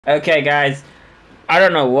Okay, guys, I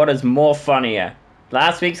don't know what is more funnier,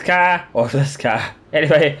 last week's car or this car.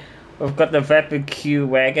 Anyway, we've got the Vapid Q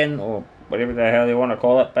wagon or whatever the hell you want to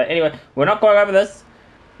call it. But anyway, we're not going over this.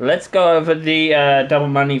 Let's go over the double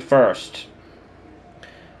money first.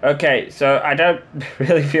 Okay, so I don't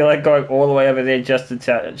really feel like going all the way over there just to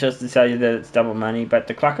tell you that it's double money. But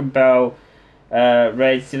the Cluck and Bell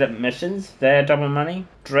raid setup missions, they're double money.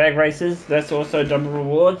 Drag races, that's also double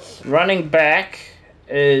rewards. Running back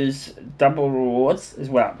is double rewards as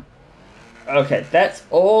well. Okay, that's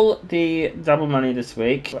all the double money this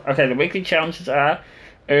week. Okay, the weekly challenges are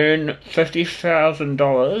earn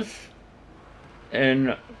 $50,000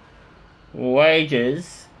 in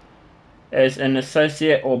wages as an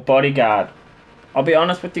associate or bodyguard. I'll be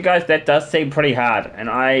honest with you guys, that does seem pretty hard, and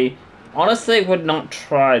I honestly would not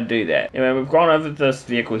try to do that. Anyway, we've gone over this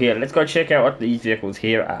vehicle here. Let's go check out what these vehicles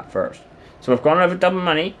here are first. So we've gone over double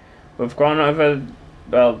money. We've gone over,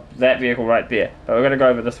 well, that vehicle right there. But we're going to go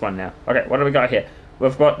over this one now. Okay, what do we got here?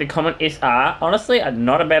 We've got the Comet SR. Honestly,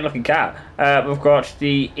 not a bad looking car. We've got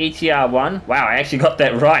the ETR1. Wow, I actually got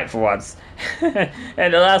that right for once. And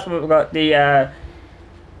the last one, we've got the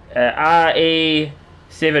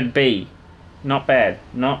RE7B. Not bad.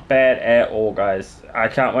 Not bad at all, guys. I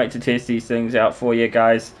can't wait to test these things out for you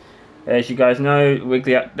guys. As you guys know,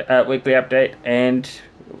 weekly update and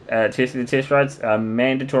testing the test rides are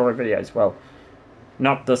mandatory videos. Well,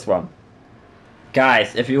 not this one.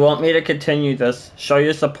 Guys, if you want me to continue this, show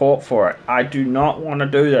your support for it. I do not want to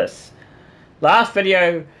do this. Last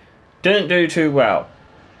video didn't do too well.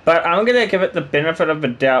 But I'm going to give it the benefit of the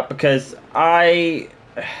doubt because I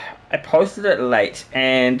posted it late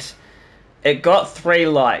and it got 3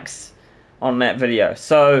 likes on that video.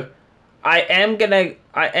 So I am gonna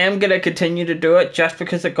continue to do it just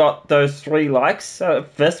because it got those 3 likes. So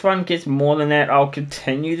if this one gets more than that, I'll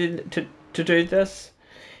continue to do this.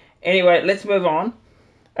 Anyway, let's move on.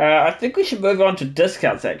 I think we should move on to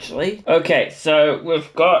discounts actually. Okay, so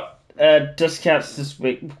we've got discounts this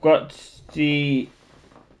week. We've got the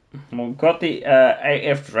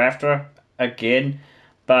AF Drafter again,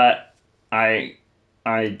 but I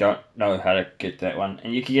don't know how to get that one.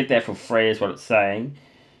 And you can get that for free is what it's saying.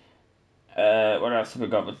 What else have we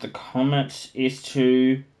got with the Comet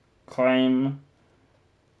S2 claim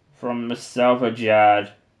from the salvage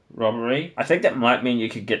yard robbery? I think that might mean you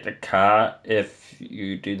could get the car if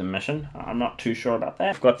you do the mission. I'm not too sure about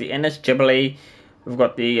that. We've got the Ennis Jubilee. We've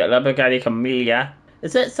got the Lamborghini Camellia.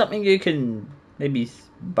 Is that something you can maybe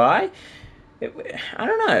buy? I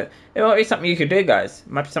don't know. It might be something you could do, guys.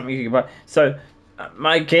 It might be something you could buy. So,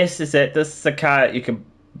 my guess is that this is a car you can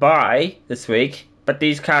buy this week, but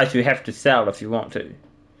these cars you have to sell if you want to.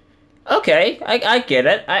 Okay, I get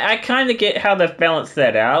it. I kind of get how they've balanced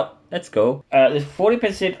that out. That's cool. There's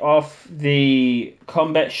 40% off the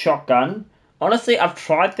combat shotgun. Honestly, I've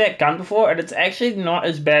tried that gun before, and it's actually not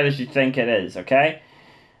as bad as you think it is, okay?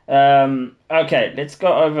 Okay, let's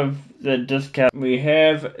go over the discount. We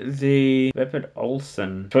have the Rapid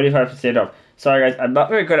Olsen, 25% off. Sorry guys, I'm not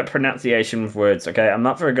very good at pronunciation of words, okay? I'm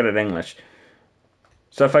not very good at English.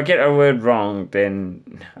 So if I get a word wrong,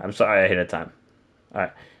 then I'm sorry ahead of time.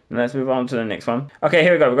 Alright, let's move on to the next one. Okay,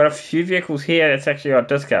 here we go. We've got a few vehicles here that's actually on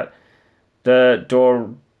discount. The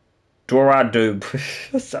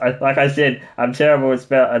Doradoob. Like I said, I'm terrible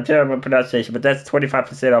at pronunciation, but that's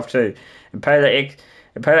 25% off too. Impala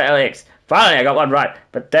LX. Finally, I got one right.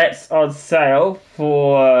 But that's on sale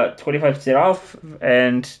for 25% off,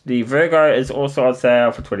 and the Virgo is also on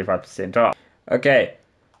sale for 25% off. Okay,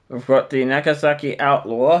 we've got the Nagasaki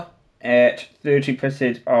Outlaw at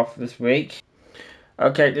 30% off this week.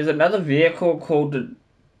 Okay, there's another vehicle called the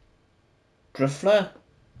Drifter.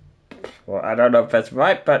 Well, I don't know if that's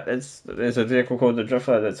right, but there's a vehicle called the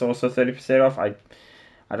Drifter that's also 30% off. I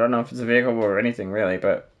don't know if it's a vehicle or anything really,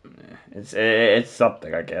 but it's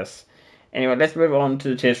something, I guess. Anyway, let's move on to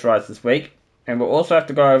the test rides this week. And we'll also have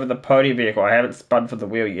to go over the Pony vehicle. I haven't spun for the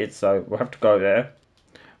wheel yet, so we'll have to go there.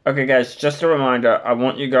 Okay guys, just a reminder, I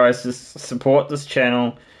want you guys to support this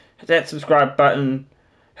channel. Hit that subscribe button.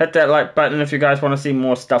 Hit that like button if you guys want to see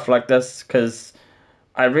more stuff like this, because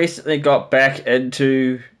I recently got back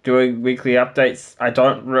into doing weekly updates. I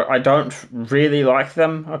don't really like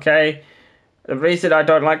them, okay? The reason I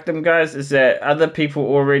don't like them, guys, is that other people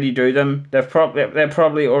already do them. They're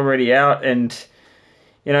probably already out, and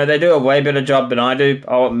you know they do a way better job than I do.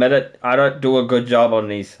 I'll admit it. I don't do a good job on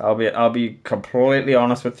these. I'll be completely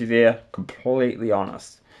honest with you there. Completely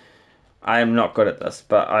honest. I am not good at this,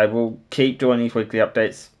 but I will keep doing these weekly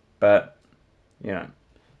updates. But you know,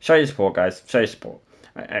 show your support, guys. Show your support.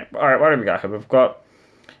 All right, what have we got here? We've got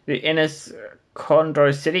the Ennis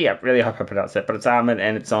Condo City. I really hope I pronounced it, but it's armored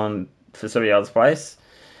and it's on for somebody else's place.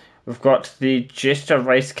 We've got the Jester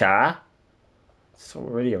race car. It's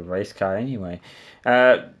already a race car anyway.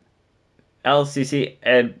 LCC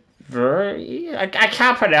I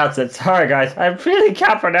can't pronounce it. Sorry, guys. I really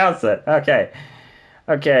can't pronounce it. Okay.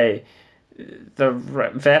 Okay. The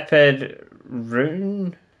Vapid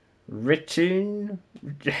Rune? Ritune?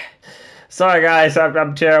 Sorry, guys.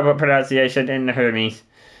 I'm terrible at pronunciation in Hermes.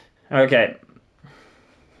 Okay.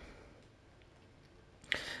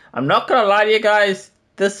 I'm not gonna lie to you guys.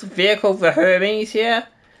 This vehicle, the Hermes here,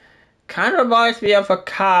 kind of reminds me of a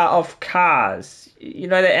car of Cars. You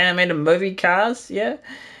know the animated movie Cars? Yeah?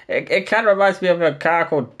 It kind of reminds me of a car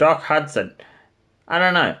called Doc Hudson. I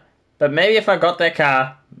don't know. But maybe if I got that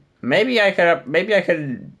car, maybe I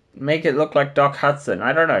could make it look like Doc Hudson.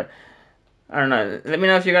 I don't know. I don't know. Let me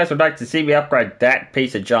know if you guys would like to see me upgrade that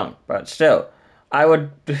piece of junk. But still, I'd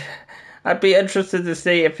be interested to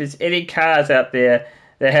see if there's any cars out there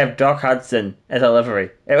that have Doc Hudson as a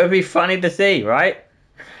livery. It would be funny to see, right?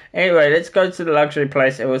 Anyway, let's go to the luxury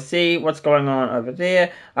place and we'll see what's going on over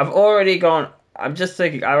there. I've already gone. I'm just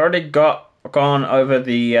thinking. I already gone over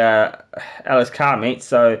the Alice car meet,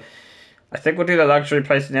 so I think we'll do the luxury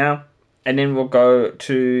place now, and then we'll go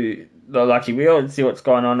to the Lucky Wheel and see what's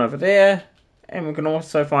going on over there. And we can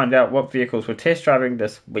also find out what vehicles we're test driving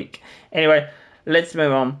this week. Anyway, let's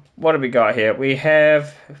move on. What do we got here? We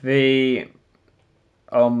have the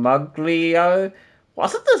Omuglio.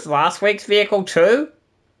 Wasn't this last week's vehicle too?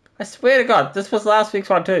 I swear to God, this was last week's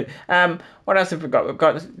one too. What else have we got? We've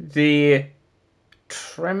got the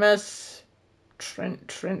Turnus.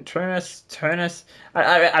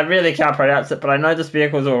 I really can't pronounce it, but I know this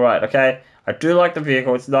vehicle's alright, okay? I do like the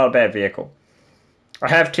vehicle. It's not a bad vehicle. I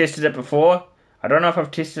have tested it before. I don't know if I've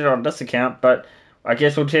tested it on this account, but I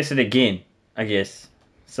guess we'll test it again, I guess.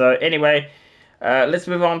 So anyway, let's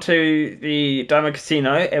move on to the Diamond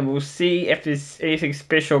Casino, and we'll see if there's anything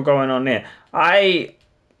special going on there. I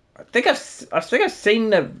think I've seen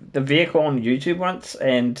the vehicle on YouTube once,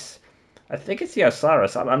 and I think it's the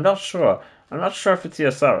Osiris. I'm not sure. I'm not sure if it's the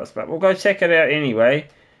Osiris, but we'll go check it out anyway.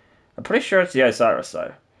 I'm pretty sure it's the Osiris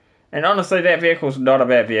though. And honestly, that vehicle's not a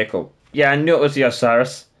bad vehicle. Yeah, I knew it was the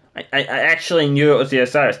Osiris. I actually knew it was the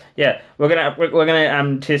Osiris. Yeah, we're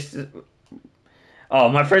gonna test. Oh,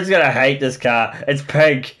 my friend's gonna hate this car. It's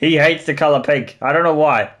pink. He hates the color pink. I don't know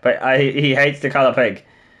why, but he hates the color pink.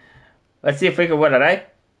 Let's see if we can win it, eh?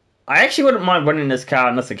 I actually wouldn't mind winning this car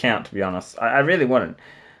on this account, to be honest. I really wouldn't.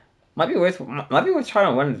 Might be worth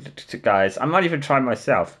trying to win it, guys. I might even try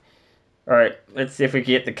myself. Alright, let's see if we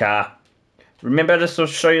can get the car. Remember to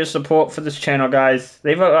show your support for this channel, guys.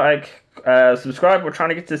 Leave a like, subscribe. We're trying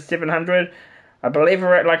to get to 700. I believe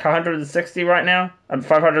we're at like 160 right now. I'm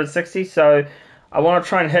 560, so I want to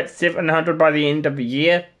try and hit 700 by the end of the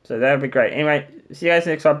year. So that would be great. Anyway, see you guys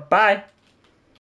next time. Bye!